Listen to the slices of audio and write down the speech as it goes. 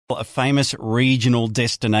A famous regional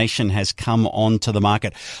destination has come onto the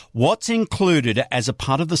market. What's included as a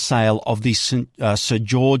part of the sale of the Sir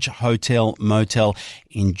George Hotel Motel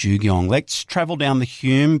in Jugeong? Let's travel down the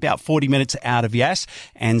Hume, about 40 minutes out of Yass,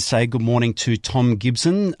 and say good morning to Tom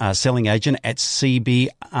Gibson, selling agent at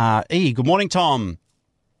CBRE. Good morning, Tom.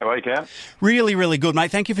 How are you, Cam? Really, really good, mate.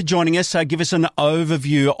 Thank you for joining us. Give us an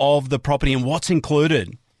overview of the property and what's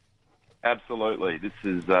included. Absolutely. This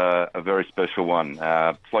is a very special one.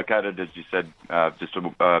 It's located, as you said, just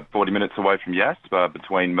 40 minutes away from Yass,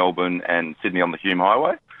 between Melbourne and Sydney on the Hume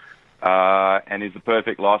Highway, and is the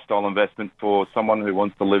perfect lifestyle investment for someone who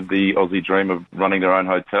wants to live the Aussie dream of running their own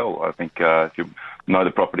hotel. I think if you know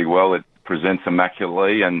the property well, it presents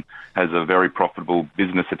immaculately and has a very profitable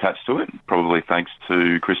business attached to it, probably thanks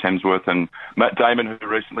to Chris Hemsworth and Matt Damon, who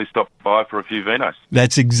recently stopped by for a few vinos.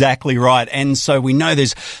 That's exactly right. And so we know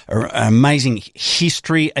there's an amazing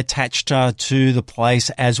history attached to the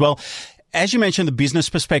place as well. As you mentioned, the business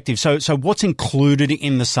perspective. So what's included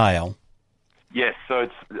in the sale? Yes, so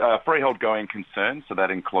it's a freehold going concern. So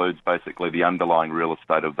that includes basically the underlying real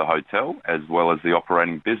estate of the hotel as well as the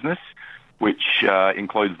operating business, which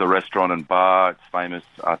includes the restaurant and bar, its famous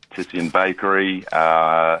Artisan Bakery,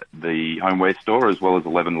 the homeware store, as well as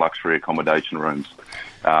 11 luxury accommodation rooms.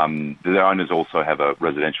 The owners also have a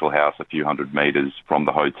residential house a few hundred metres from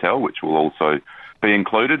the hotel, which will also be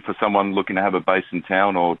included for someone looking to have a base in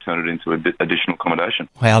town or turn it into additional accommodation.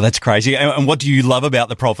 Wow, that's crazy. And what do you love about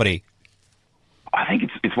the property? I think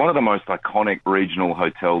it's one of the most iconic regional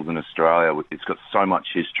hotels in Australia. It's got so much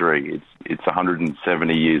history. It's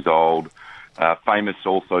 170 years old. Famous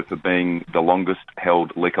also for being the longest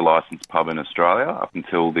held liquor licence pub in Australia up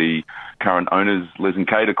until the current owners, Liz and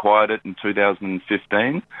Kate, acquired it in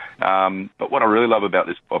 2015. But what I really love about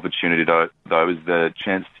this opportunity, though, is the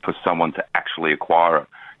chance for someone to actually acquire it.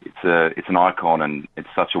 It's an icon, and it's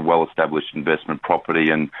such a well-established investment property.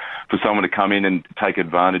 And for someone to come in and take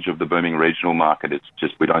advantage of the booming regional market, it's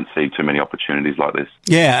just, we don't see too many opportunities like this.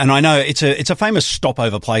 Yeah, and I know it's a famous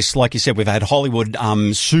stopover place. Like you said, we've had Hollywood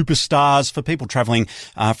superstars for people travelling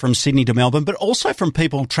from Sydney to Melbourne, but also from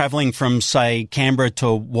people travelling from, say, Canberra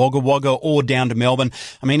to Wagga Wagga or down to Melbourne.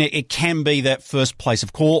 I mean, it can be that first place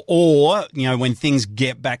of call, or, you know, when things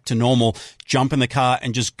get back to normal, jump in the car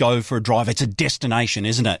and just go for a drive. It's a destination,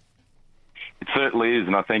 isn't it? It certainly is,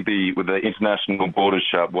 and I think with the international borders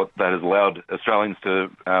shut, what that has allowed Australians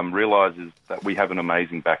to realise is that we have an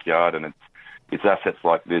amazing backyard, and it's assets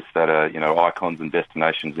like this that are, you know, icons and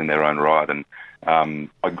destinations in their own right. And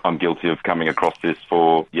I'm guilty of coming across this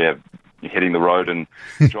for hitting the road and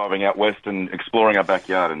driving out west and exploring our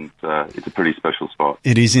backyard, and it's a pretty special spot.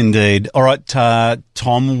 It is indeed. All right,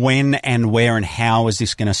 Tom, when and where and how is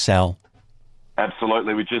this going to sell?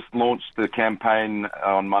 Absolutely. We just launched the campaign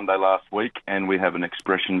on Monday last week, and we have an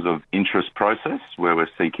expressions of interest process where we're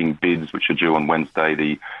seeking bids, which are due on Wednesday,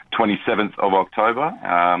 the 27th of October.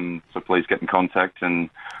 So please get in contact, and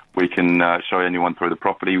we can show anyone through the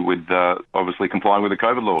property with obviously complying with the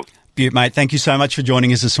COVID laws. Beaut, mate. Thank you so much for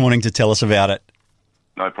joining us this morning to tell us about it.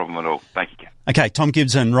 No problem at all. Thank you, Ken. Okay, Tom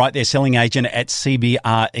Gibson, right there, selling agent at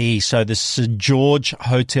CBRE. So the Sir George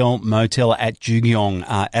Hotel Motel at Jugeong.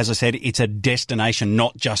 As I said, it's a destination,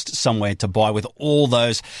 not just somewhere to buy, with all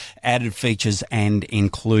those added features and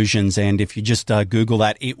inclusions. And if you just Google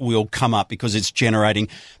that, it will come up because it's generating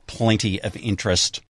plenty of interest.